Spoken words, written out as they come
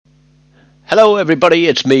Hello everybody,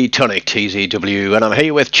 it's me, Tonic TZW, and I'm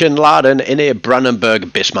here with Chin Laden in a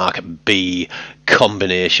Brandenburg Bismarck B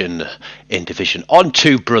combination in division on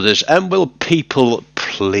Two Brothers. And will people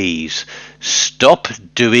please stop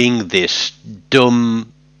doing this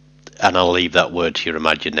dumb, and I'll leave that word to your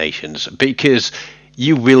imaginations, because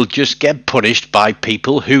you will just get punished by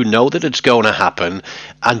people who know that it's going to happen,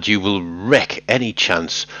 and you will wreck any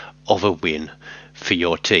chance of a win for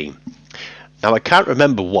your team. Now, I can't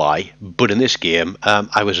remember why, but in this game,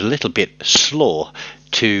 I was a little bit slow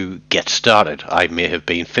to get started. I may have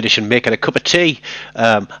been finishing making a cup of tea.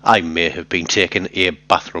 I may have been taking a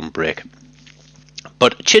bathroom break.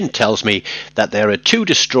 But Chin tells me that there are two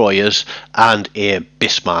destroyers and a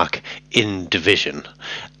Bismarck in division.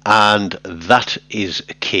 And that is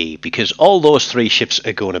key, because all those three ships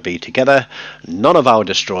are going to be together. None of our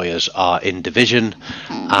destroyers are in division.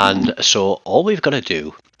 And so all we've got to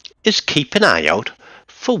do is keep an eye out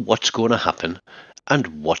for what's going to happen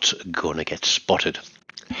and what's going to get spotted.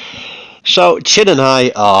 So Chin and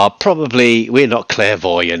I are we're not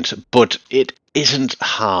clairvoyant, but it isn't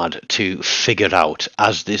hard to figure out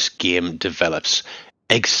as this game develops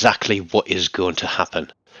exactly what is going to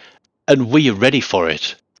happen. And we are ready for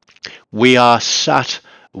it. We are sat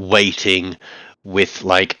waiting with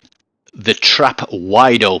the trap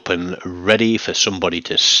wide open, ready for somebody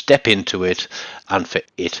to step into it and for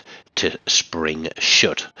it to spring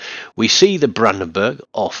shut. We see the Brandenburg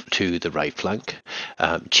off to the right flank.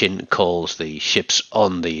 Chin calls the ships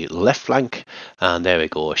on the left flank, and there we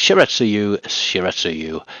go,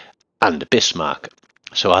 Shiratsuyu, and Bismarck.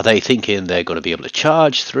 So are they thinking they're going to be able to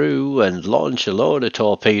charge through and launch a load of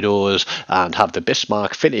torpedoes and have the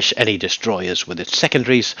Bismarck finish any destroyers with its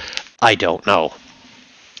secondaries? I don't know.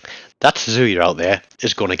 That Suzuya out there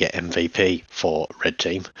is going to get MVP for Red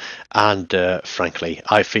Team, and frankly,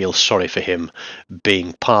 I feel sorry for him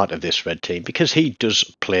being part of this Red Team because he does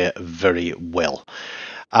play very well.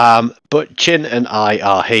 But Chin and I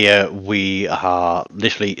are here. We are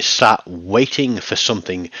literally sat waiting for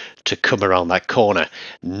something to come around that corner.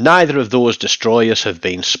 Neither of those destroyers have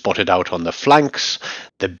been spotted out on the flanks.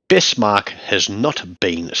 The Bismarck has not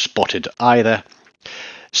been spotted either.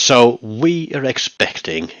 So we are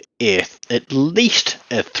expecting at least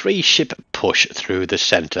a 3-ship push through the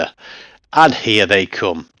centre. And here they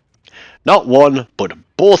come. Not one, but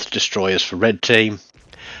both destroyers for Red Team.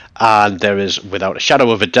 And there is, without a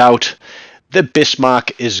shadow of a doubt, the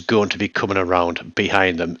Bismarck is going to be coming around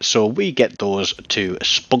behind them. So we get those to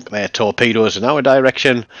spunk their torpedoes in our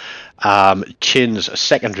direction. Chin's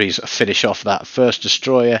secondaries finish off that first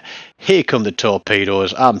destroyer. Here come the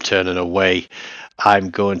torpedoes. I'm turning away.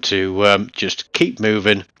 I'm going to just keep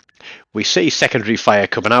moving. We see secondary fire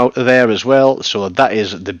coming out there as well. So that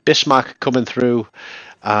is the Bismarck coming through.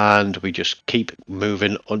 And we just keep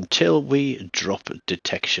moving until we drop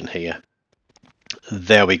detection here.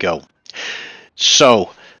 There we go.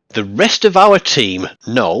 So the rest of our team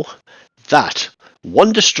know that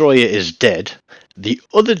one destroyer is dead. The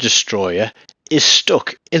other destroyer is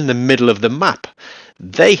stuck in the middle of the map.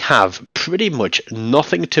 They have pretty much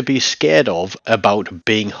nothing to be scared of about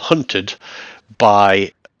being hunted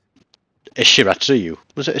by a Shiratsuyu.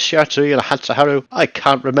 Was it a Shiratsuyu and a Hatsuharu? I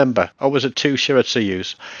can't remember. Or was it two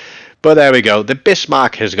Shiratsuyus? But there we go. The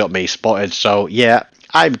Bismarck has got me spotted. So yeah,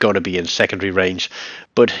 I'm going to be in secondary range.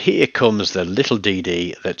 But here comes the little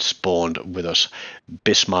DD that spawned with us.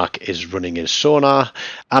 Bismarck is running his sonar.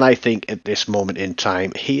 And I think at this moment in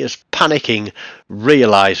time, he is panicking,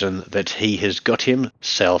 realising that he has got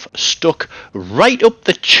himself stuck right up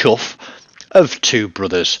the chuff of Two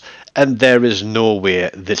Brothers. And there is no way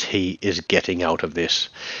that he is getting out of this.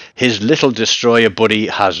 His little destroyer buddy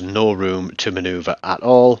has no room to manoeuvre at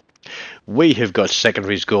all. We have got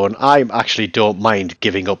secondaries going. I actually don't mind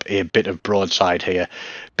giving up a bit of broadside here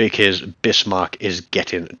because Bismarck is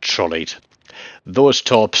getting trolleyed. Those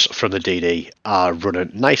torps from the DD are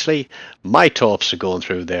running nicely. My torps are going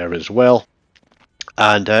through there as well.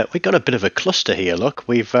 And we've got a bit of a cluster here, look.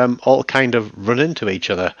 We've all kind of run into each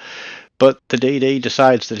other. But the DD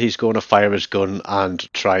decides that he's going to fire his gun and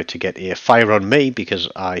try to get a fire on me because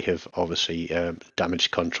I have obviously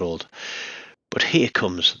damage controlled. But here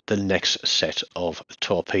comes the next set of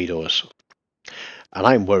torpedoes. And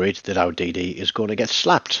I'm worried that our DD is going to get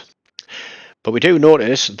slapped. But we do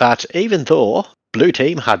notice that even though Blue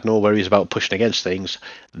Team had no worries about pushing against things,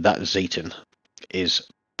 that Zeton is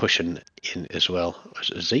pushing in as well.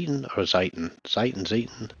 Is it Zeton or Zeiten?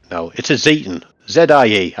 Zeton? No, it's a Zeton.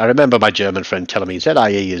 Z-I-E. I remember my German friend telling me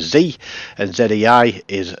Z-I-E is Z and Z-E-I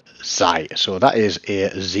is Zai. So that is a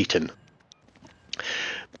Zeton.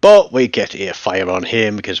 But we get a fire on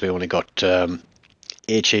him because we only got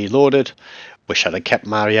HE loaded. Wish I'd have kept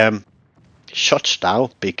my shots now,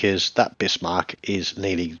 because that Bismarck is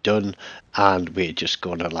nearly done and we're just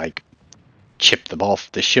going to like chip them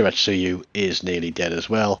off. The Shiratsuyu is nearly dead as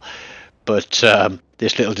well, but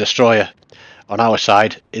this little destroyer on our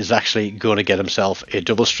side is actually going to get himself a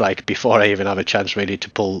double strike before I even have a chance really to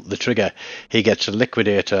pull the trigger. He gets a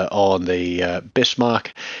liquidator on the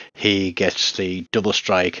Bismarck, he gets the double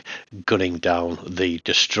strike gunning down the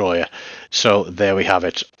destroyer. So there we have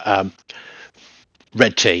it.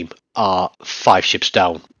 Red team are 5 ships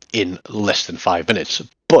down in less than 5 minutes,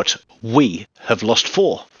 but we have lost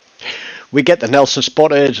 4. We get the Nelson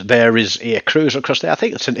spotted. There is a cruiser across there. I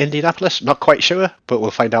think it's in Indianapolis. Not quite sure, but we'll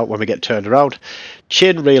find out when we get turned around.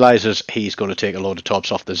 Chin realizes he's going to take a load of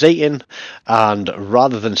torps off the Zeton, and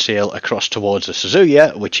rather than sail across towards the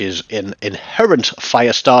Suzuya, which is an inherent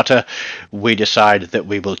fire starter, we decide that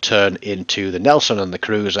we will turn into the Nelson and the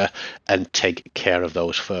cruiser and take care of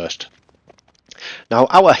those first. Now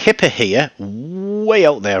our hipper here, way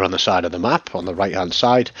out there on the side of the map, on the right hand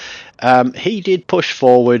side, he did push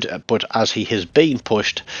forward, but as he has been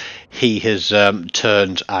pushed, he has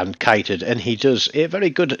turned and kited, and he does a very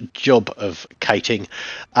good job of kiting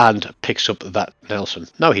and picks up that Nelson.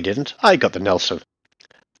 No, he didn't. I got the Nelson.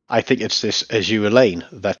 I think it's this Azure Lane,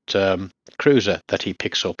 that cruiser that he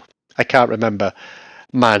picks up. I can't remember.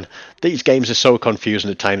 Man, these games are so confusing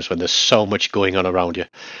at times when there's so much going on around you.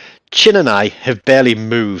 Chin and I have barely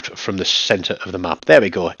moved from the centre of the map. There we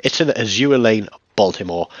go. It's an Azure Lane,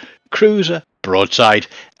 Baltimore. Cruiser, broadside,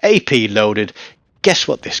 AP loaded. Guess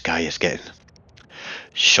what this guy is getting?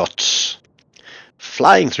 Shots.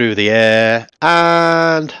 Flying through the air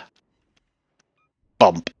and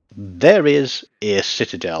bump. There is a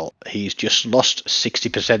Citadel. He's just lost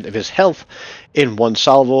 60% of his health in one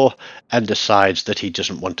salvo and decides that he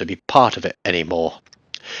doesn't want to be part of it anymore.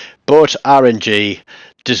 But RNG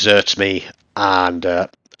deserts me, and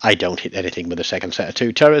I don't hit anything with the second set of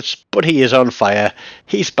 2 turrets, but he is on fire.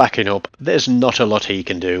 He's backing up. There's not a lot he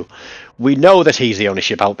can do. We know that he's the only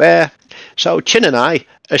ship out there, so Chin and I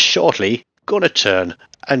are shortly going to turn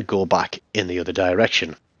and go back in the other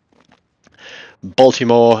direction.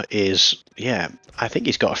 Baltimore is, yeah, I think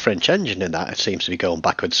he's got a French engine in that. It seems to be going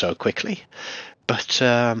backwards so quickly. But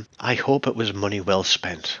I hope it was money well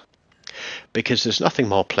spent, because there's nothing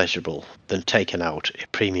more pleasurable than taking out a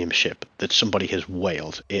premium ship that somebody has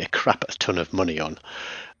whaled a crap ton of money on.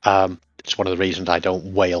 It's one of the reasons I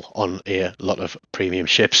don't whale on a lot of premium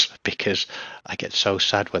ships, because I get so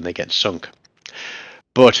sad when they get sunk.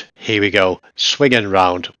 But here we go, swinging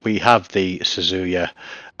round. We have the Suzuya,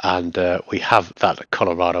 and we have that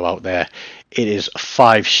Colorado out there. It is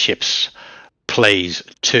 5 ships, plays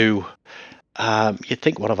 2. You'd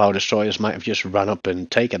think one of our destroyers might have just run up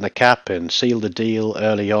and taken the cap and sealed the deal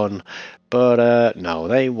early on, but no,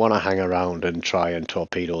 they want to hang around and try and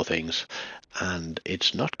torpedo things, and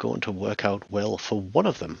it's not going to work out well for one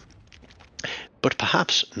of them, but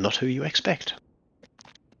perhaps not who you expect.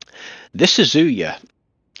 This Suzuya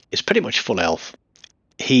is pretty much full health.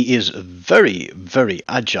 He is very, very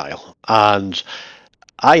agile, and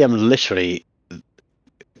I am literally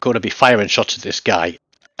going to be firing shots at this guy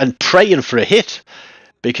and praying for a hit,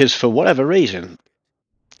 because for whatever reason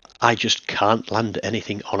I just can't land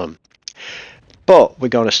anything on him. But we're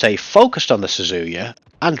going to stay focused on the Suzuya,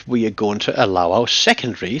 and we are going to allow our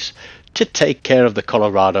secondaries to take care of the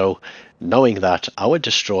Colorado, knowing that our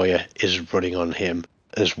destroyer is running on him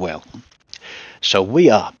as well. So we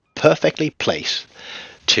are perfectly placed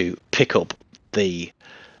to pick up the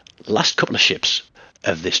last couple of ships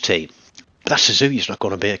of this team. But that Suzuya's not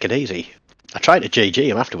going to make it easy. I tried to GG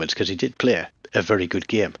him afterwards because he did play a very good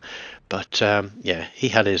game, but yeah, he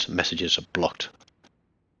had his messages blocked.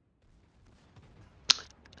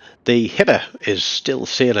 The Hipper is still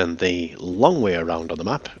sailing the long way around on the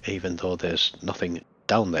map, even though there's nothing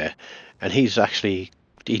down there, and he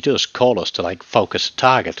does call us to like focus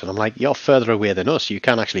target, and I'm like, you're further away than us, you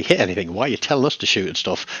can't actually hit anything, why are you telling us to shoot and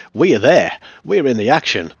stuff? We are there, we're in the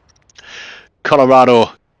action.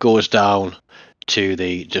 Colorado goes down to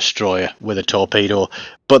the destroyer with a torpedo,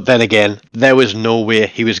 but then again, there was no way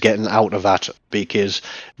he was getting out of that, because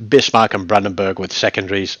Bismarck and Brandenburg with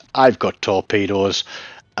secondaries, I've got torpedoes.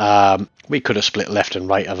 We could have split left and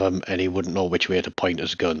right of him and he wouldn't know which way to point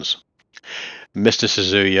his guns. Mr.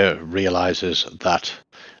 Suzuya realizes that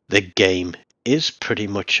the game is pretty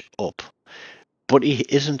much up, but he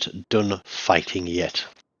isn't done fighting yet.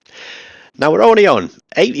 Now we're only on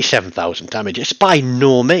 87,000 damage. It's by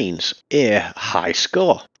no means a high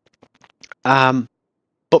score. But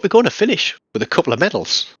we're going to finish with a couple of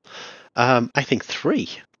medals. I think 3.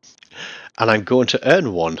 And I'm going to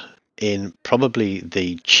earn one in probably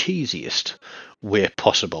the cheesiest way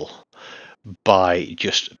possible by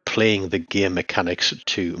just playing the game mechanics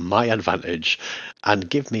to my advantage and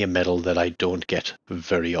give me a medal that I don't get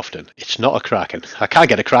very often. It's not a Kraken. I can't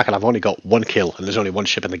get a Kraken. I've only got one kill and there's only one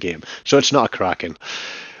ship in the game. So it's not a Kraken.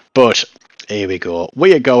 But here we go.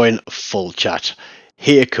 We are going full chat.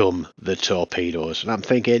 Here come the torpedoes. And I'm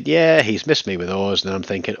thinking, yeah, he's missed me with those. And I'm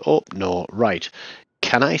thinking, oh, no, right.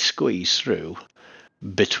 Can I squeeze through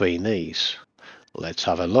between these? Let's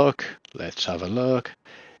have a look. Let's have a look.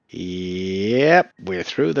 Yep, we're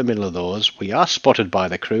through the middle of those. We are spotted by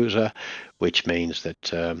the cruiser, which means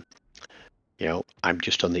that, you know, I'm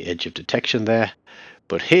just on the edge of detection there.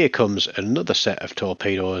 But here comes another set of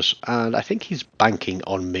torpedoes, and I think he's banking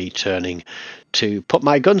on me turning to put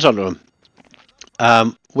my guns onto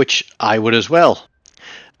him, which I would as well.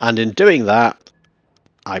 And in doing that,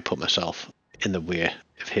 I put myself in the way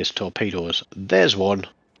of his torpedoes. There's one.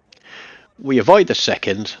 We avoid the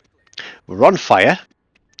second. We're on fire.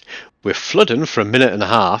 We're flooding for a minute and a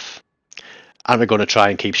half. And we're going to try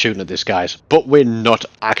and keep shooting at this, guys. But we're not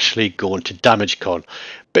actually going to damage con,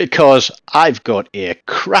 because I've got a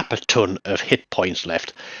crap a ton of hit points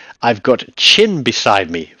left. I've got Chin beside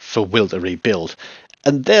me for will to rebuild.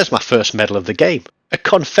 And there's my first medal of the game. A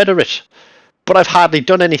Confederate. But I've hardly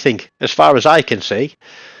done anything, as far as I can see.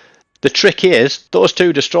 The trick is, those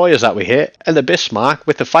two destroyers that we hit, and the Bismarck,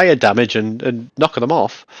 with the fire damage and knocking them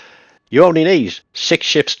off, you only need 6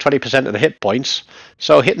 ships, 20% of the hit points.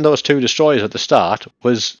 So hitting those 2 destroyers at the start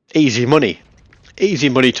was easy money. Easy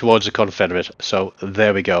money towards a Confederate. So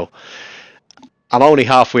there we go. I'm only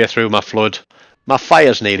halfway through my flood. My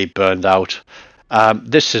fire's nearly burned out.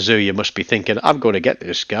 This Suzuya must be thinking, I'm going to get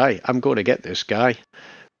this guy. I'm going to get this guy.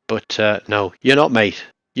 But no, you're not, mate.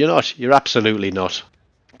 You're not. You're absolutely not.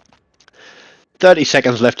 30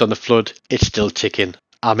 seconds left on the flood. It's still ticking.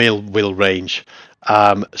 I'm in will range.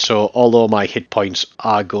 So although my hit points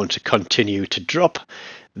are going to continue to drop,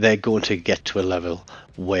 they're going to get to a level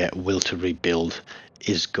where will to rebuild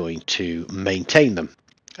is going to maintain them.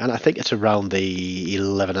 And I think it's around the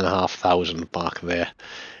 11,500 mark there.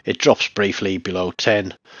 It drops briefly below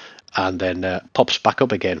 10 and then pops back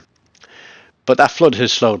up again. But that flood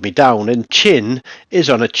has slowed me down, and Chin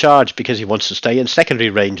is on a charge because he wants to stay in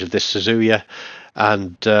secondary range of this Suzuya,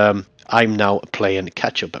 and I'm now playing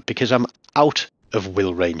catch up because I'm out of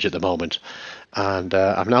will range at the moment, and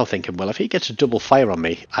I'm now thinking, well, if he gets a double fire on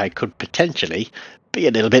me, I could potentially be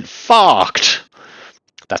a little bit farked.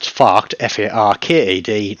 That's farked,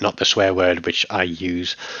 F-A-R-K-A-D, not the swear word which I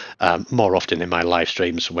use more often in my live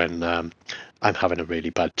streams when I'm having a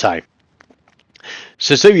really bad time.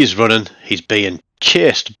 Suzuya's running. He's being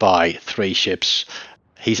chased by 3 ships.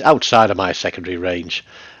 He's outside of my secondary range.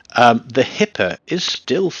 The Hipper is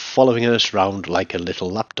still following us around like a little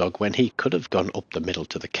lapdog when he could have gone up the middle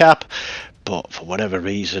to the cap, but for whatever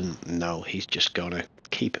reason, no, he's just going to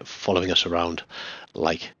keep following us around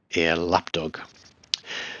like a lapdog.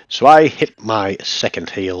 So I hit my second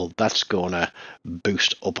heal. That's going to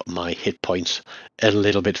boost up my hit points a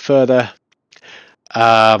little bit further.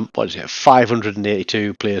 What is it?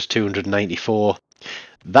 582 players, 294.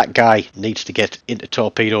 That guy needs to get into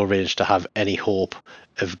torpedo range to have any hope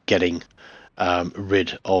of getting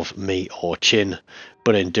rid of me or Chin.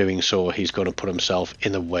 But in doing so, he's going to put himself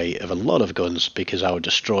in the way of a lot of guns because our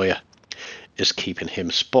destroyer is keeping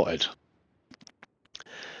him spotted.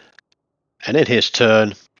 And in his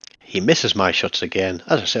turn, he misses my shots again.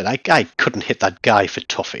 As I said, I couldn't hit that guy for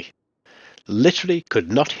toffee. Literally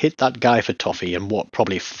could not hit that guy for toffee in what,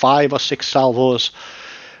 probably 5 or 6 salvos.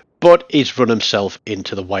 But he's run himself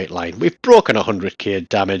into the white line. We've broken 100k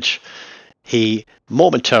damage. He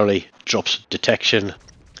momentarily drops detection.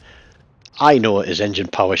 I know his engine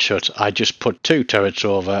power shut. I just put 2 turrets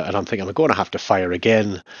over and I'm thinking I'm going to have to fire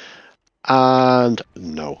again. And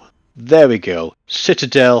no. There we go.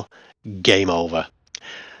 Citadel, game over.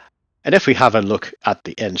 And if we have a look at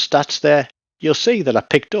the end stats there, you'll see that I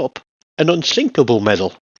picked up an unsinkable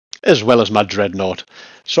medal, as well as my dreadnought.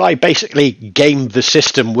 So I basically gamed the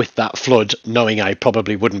system with that flood, knowing I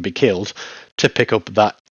probably wouldn't be killed, to pick up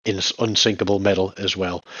that unsinkable medal as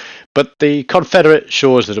well. But the Confederate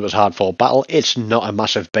shows that it was hard fought battle. It's not a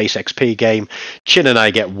massive base XP game. Chin and I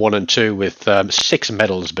get 1 and 2 with 6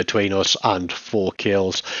 medals between us and 4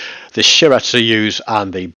 kills. The Shiratsuyus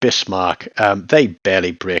and the Bismarck, they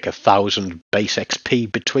barely break 1,000 base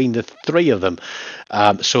XP between the 3 of them.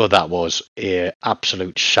 So that was an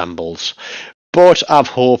absolute shambles. But I've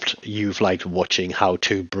hoped you've liked watching how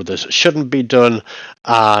 2 brothers shouldn't be done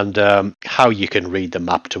and how you can read the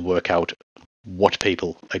map to work out what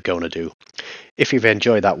people are going to do. If you've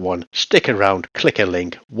enjoyed that one, stick around, click a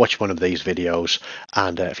link, watch one of these videos,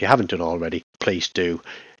 and if you haven't done already, please do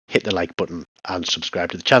hit the like button and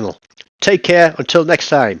subscribe to the channel. Take care until next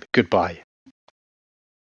time. Goodbye.